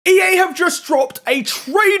They have just dropped a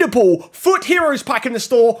tradable FUT Heroes pack in the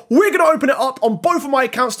store. We're going to open it up on both of my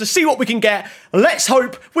accounts to see what we can get. Let's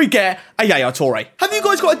hope we get a Yaya Toure. Have you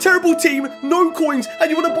guys got a terrible team, no coins, and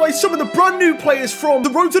you want to buy some of the brand new players from the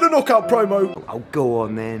Road to the Knockout promo? Oh, go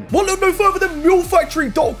on then. Well, look no further than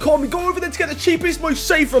mulefactory.com. Go over there to get the cheapest, most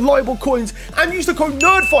safe, reliable coins and use the code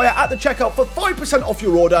NerdFire at the checkout for 5% off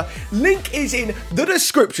your order. Link is in the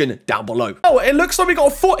description down below. Oh, it looks like we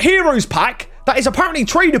got a FUT Heroes pack that is apparently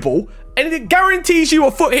tradable, and it guarantees you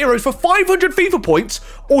a FUT Heroes for 500 FIFA points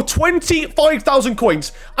or 25,000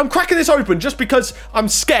 coins. I'm cracking this open just because I'm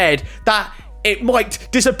scared that it might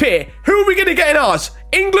disappear. Who are we going to get in ours?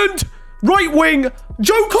 England, right wing,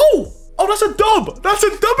 Joe Cole. Oh, that's a dub. That's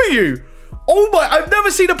a W. Oh my, I've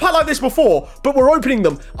never seen a pack like this before, but we're opening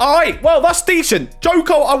them. All right, well, that's decent. Joe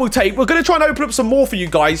Cole, I will take. We're going to try and open up some more for you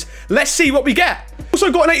guys. Let's see what we get.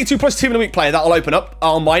 Also got an 82 plus team of the week player that'll open up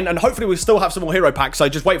on mine, and hopefully we'll still have some more hero packs, so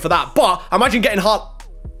just wait for that. But imagine getting hard.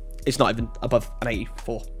 It's not even above an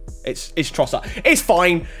 84. It's Trossard. It's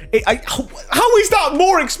fine. How is that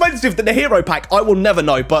more expensive than the hero pack? I will never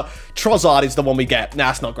know, but Trossard is the one we get. Nah,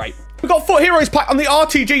 that's not great. We've got FUT Heroes pack on the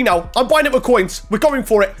RTG now. I'm buying it with coins. We're going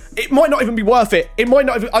for it. It might not even be worth it. It might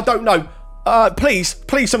not even, I don't know. Please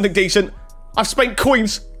something decent. I've spent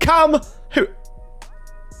coins. Cam, who?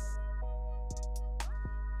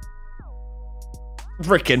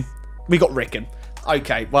 Ricken. We got Ricken.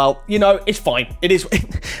 Okay, well, you know, it's fine. It is.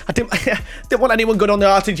 I didn't want anyone good on the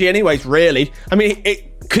RTG anyways, really. I mean,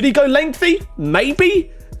 could he go lengthy?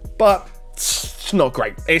 Maybe, but it's not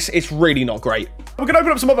great. It's really not great. We're going to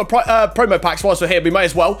open up some other promo packs whilst we're here. We may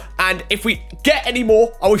as well. And if we get any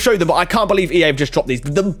more, I will show you them. But I can't believe EA have just dropped these.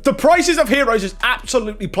 The prices of heroes is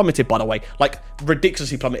absolutely plummeted, by the way. Like,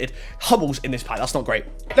 ridiculously plummeted. Hubbles in this pack. That's not great.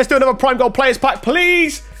 Let's do another Prime Gold Players pack,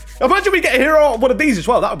 please. Imagine we get a hero on one of these as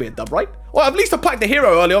well. That would be a dub, right? Well, at least I packed the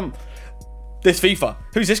hero early on this FIFA.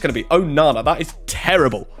 Who's this going to be? Oh, Nana. That is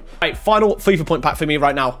terrible. Right, final FIFA point pack for me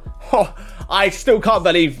right now. Oh, I still can't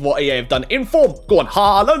believe what EA have done. Inform. Go on.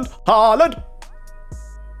 Haaland.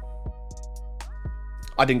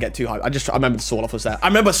 I didn't get too high. I remember Sorloth was there.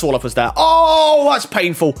 Oh, that's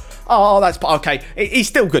painful. Oh, that's okay. He's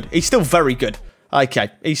still good. He's still very good.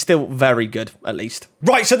 Okay, he's still very good, at least.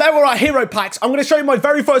 Right, so there were our hero packs. I'm going to show you my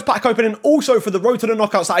very first pack opening also for the Road to the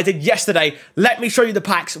Knockouts that I did yesterday. Let me show you the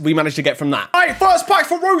packs we managed to get from that. All right, first pack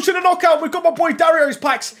for Road to the Knockout. We've got my boy Dario's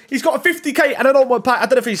packs. He's got a 50k and an onward pack. I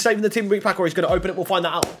don't know if he's saving the Team Week pack or he's going to open it. We'll find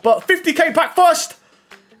that out. But 50k pack first.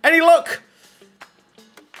 Any luck?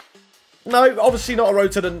 No, obviously not a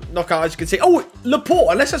Road to the Knockout, as you can see. Oh,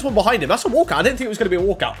 Laporte, unless there's one behind him. That's a walkout. I didn't think it was going to be a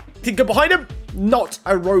walkout. Think go behind him? Not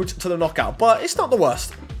a Road to the Knockout, but it's not the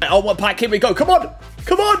worst. Oh, one pack. Here we go. Come on.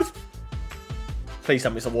 Come on. Please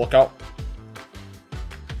tell me it's a walkout.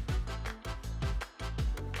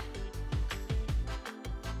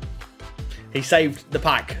 He saved the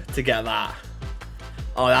pack to get that.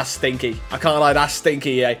 Oh, that's stinky. I can't lie. That's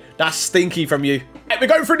stinky, yeah. That's stinky from you. We're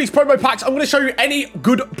going through these promo packs. I'm going to show you any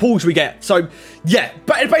good pulls we get. So, yeah,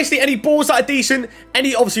 but basically any balls that are decent,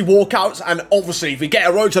 any obviously walkouts, and obviously if we get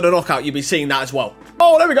a Road to the Knockout, you'll be seeing that as well.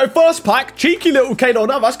 Oh, there we go. First pack. Cheeky little Kano.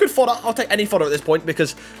 No, that's good fodder. I'll take any fodder at this point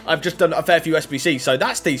because I've just done a fair few SBCs, so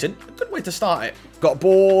that's decent. Good way to start it. Got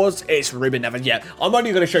balls. It's Ruben Evans. Yeah, I'm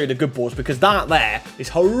only going to show you the good balls because that there is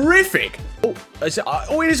horrific. Oh, it is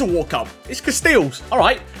a walkout. It's Castiles. All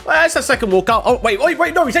right. Well, that's a second walkout. Oh, wait.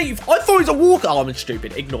 No, he's 80. I thought it was a walkout. Oh, I'm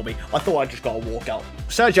stupid. Ignore me. I thought I just got a walkout.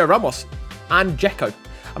 Sergio Ramos and Dzeko.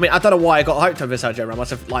 I mean, I don't know why I got hyped over Sergio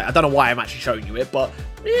Ramos. Like, I don't know why I'm actually showing you it, but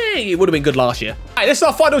yeah, it would have been good last year. All right, this is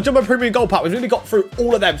our final Jumbo Premium Gold Pack. We've really got through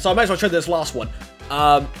all of them, so I may as well show this last one.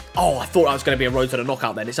 Oh, I thought I was going to be a Road to the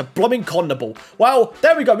Knockout then. It's a blooming Condable. Well,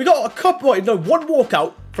 there we go. We got a couple, no, one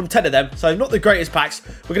walkout from 10 of them, so not the greatest packs.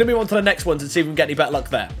 We're going to move on to the next ones and see if we can get any better luck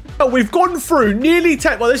there. Well, we've gone through nearly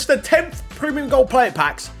 10. Well, this is the 10th Premium Gold Player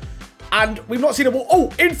Packs. And we've not seen a ball.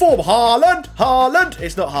 Oh, inform. Haaland.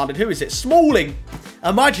 It's not Haaland. Who is it? Smalling.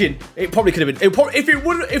 Imagine. It probably could have been.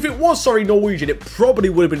 If it was, sorry, Norwegian, it probably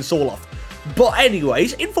would have been Sorloth. But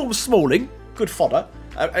anyways, inform Smalling. Good fodder.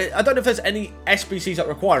 I don't know if there's any SBCs that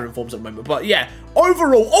require informs at the moment. But yeah,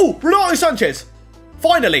 overall. Oh, Renato Sanchez.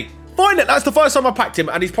 Finally. That's the first time I packed him.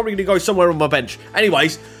 And he's probably going to go somewhere on my bench.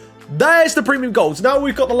 Anyways. There's the premium golds. Now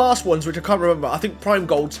we've got the last ones, which I can't remember. I think prime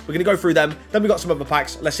golds. We're going to go through them. Then we've got some other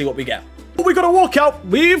packs. Let's see what we get. Oh, we've got a walkout.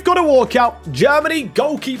 We've got a walkout. Germany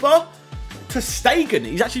goalkeeper ter Stegen.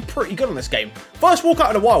 He's actually pretty good on this game. First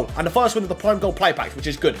walkout in a while. And the first one of the prime gold play packs, which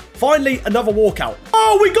is good. Finally, another walkout.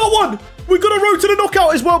 Oh, we got one. We got a Road to the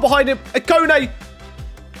Knockout as well behind him. Akone.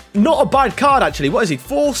 Not a bad card, actually. What is he?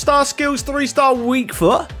 4-star skills, 3-star weak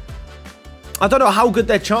foot. I don't know how good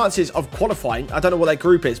their chances of qualifying. I don't know what their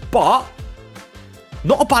group is, but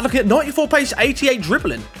not a bad look at 94 pace, 88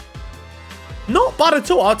 dribbling. Not bad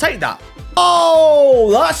at all. I'll take that.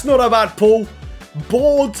 Oh, that's not a bad pull.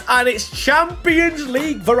 Boards, and it's Champions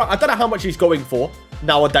League. I don't know how much he's going for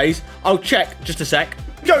nowadays. I'll check just a sec.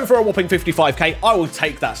 Going for a whopping 55k. I will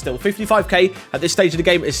take that still. 55k at this stage of the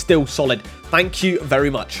game is still solid. Thank you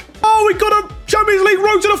very much. Oh, we got a Champions League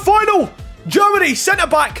road to the final. Germany,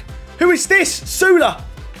 centre-back. Who is this? Sula.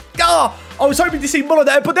 Ah, I was hoping to see Muller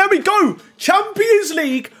there, but there we go. Champions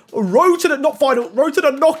League road to the, not final, road to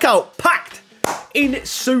the knockout. Packed in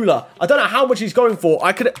Sula. I don't know how much he's going for.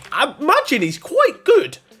 I could imagine he's quite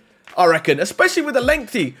good, I reckon, especially with the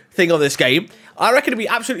lengthy thing on this game. I reckon it'd be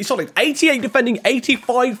absolutely solid. 88 defending,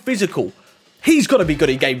 85 physical. He's got to be good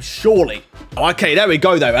in game, surely. Okay, there we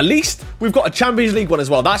go, though. At least we've got a Champions League one as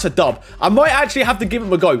well. That's a dub. I might actually have to give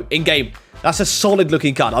him a go in game. That's a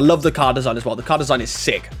solid-looking card. I love the card design as well. The card design is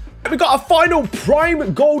sick. We've got a final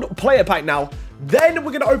Prime Gold player pack now. Then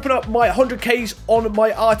we're going to open up my 100Ks on my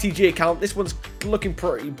RTG account. This one's looking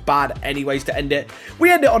pretty bad anyways to end it. We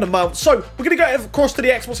end it on a mount. So we're going to go across to the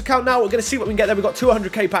Xbox account now. We're going to see what we can get there. We've got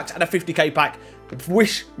 200k packs and a 50k pack.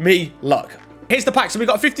 Wish me luck. Here's the pack. So we've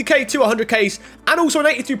got 50k, 200ks, and also an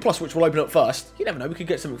 82 plus, which we'll open up first. You never know. We could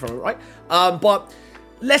get something from it, right? But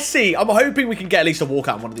let's see. I'm hoping we can get at least a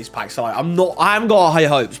walkout in one of these packs. So I haven't got high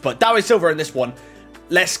hopes, but Darryl Silver in this one.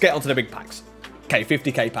 Let's get onto the big packs. Okay,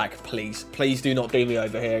 50k pack, please. Please do not do me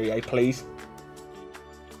over here, EA, please.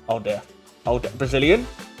 Oh, dear. Oh, dear. Brazilian?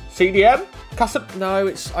 CDM? Custom? No,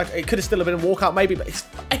 it could have still been a walkout, maybe, but it's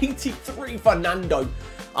 83 Fernando.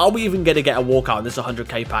 Are we even going to get a walkout in this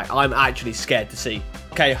 100k pack? I'm actually scared to see.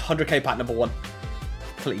 Okay, 100k pack number 1.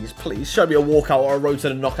 Please, please, show me a walkout or a road to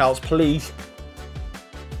the knockouts, please.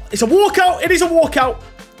 It's a walkout. It is a walkout.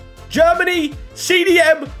 Germany,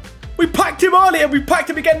 CDM. We packed him earlier. We packed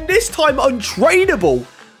him again. This time, untradeable.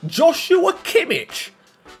 Joshua Kimmich.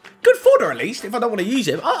 Good fodder, at least, if I don't want to use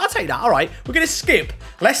him. I'll take that. All right. We're going to skip.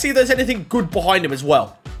 Let's see if there's anything good behind him as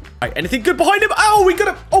well. All right. Anything good behind him? Oh, we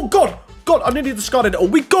got a... Oh, God. God, I nearly discarded it all.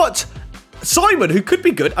 We got Simon, who could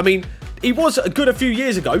be good. I mean, he was good a few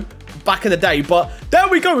years ago, back in the day. But there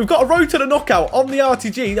we go. We've got a road to the knockout on the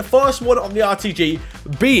RTG. The first one on the RTG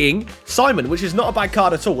being Simon, which is not a bad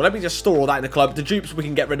card at all. Let me just store all that in the club. The dupes we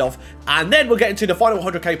can get rid of. And then we'll get into the final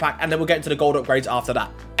 100k pack. And then we'll get into the gold upgrades after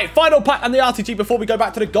that. Okay, final pack and the RTG before we go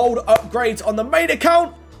back to the gold upgrades on the main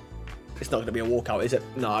account. It's not going to be a walkout, is it?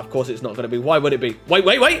 No, of course it's not going to be. Why would it be? Wait,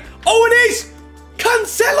 wait, wait. Oh, it is!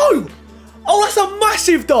 Cancelo! Oh, that's a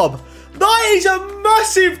massive dub. That is a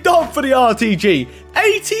massive dub for the RTG.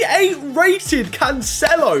 88 rated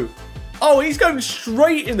Cancelo. Oh, he's going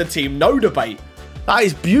straight in the team. No debate. That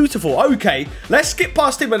is beautiful. Okay, let's skip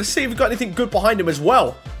past him and see if we've got anything good behind him as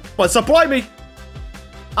well. Well, supply me.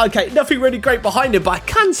 Okay, nothing really great behind him, but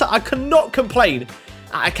I cannot complain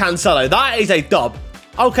at a Cancelo. That is a dub.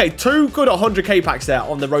 Okay, 2 good 100k packs there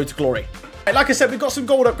on the road to glory. Like I said, we've got some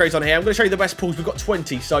gold upgrades on here. I'm going to show you the best pulls. We've got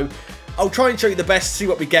 20, so I'll try and show you the best, see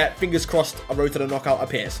what we get. Fingers crossed a road to the knockout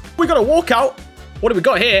appears. We got a walkout. What have we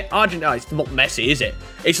got here? Argentina. It's not Messi, is it?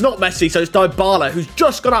 It's not Messi, so it's Dybala, who's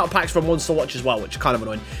just got out of packs from Monster Watch as well, which is kind of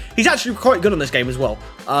annoying. He's actually quite good on this game as well.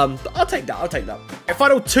 I'll take that. I'll take that. Okay,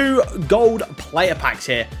 final 2 gold player packs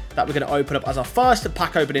here that we're going to open up as our first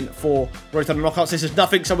pack opening for road to the knockouts. This is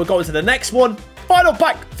nothing, so we'll go into the next one. Final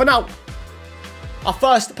pack for now. Our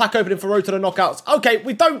first pack opening for road to the knockouts. Okay,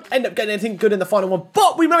 we don't end up getting anything good in the final one,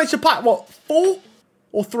 but we managed to pack, what, 4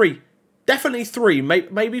 or 3? Definitely 3,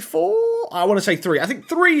 maybe 4. I want to say 3. I think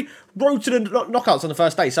 3 road to the knockouts on the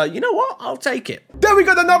first day. So, you know what? I'll take it. There we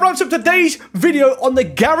go. Then that wraps up today's video on the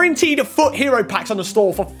guaranteed FUT hero packs on the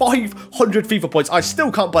store for 500 FIFA points. I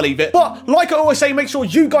still can't believe it. But like I always say, make sure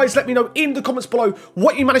you guys let me know in the comments below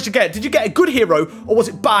what you managed to get. Did you get a good hero or was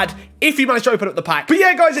it bad if you managed to open up the pack? But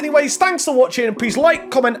yeah, guys, anyways, thanks for watching. Please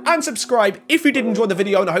like, comment, and subscribe if you did enjoy the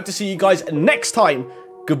video. And I hope to see you guys next time.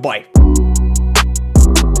 Goodbye.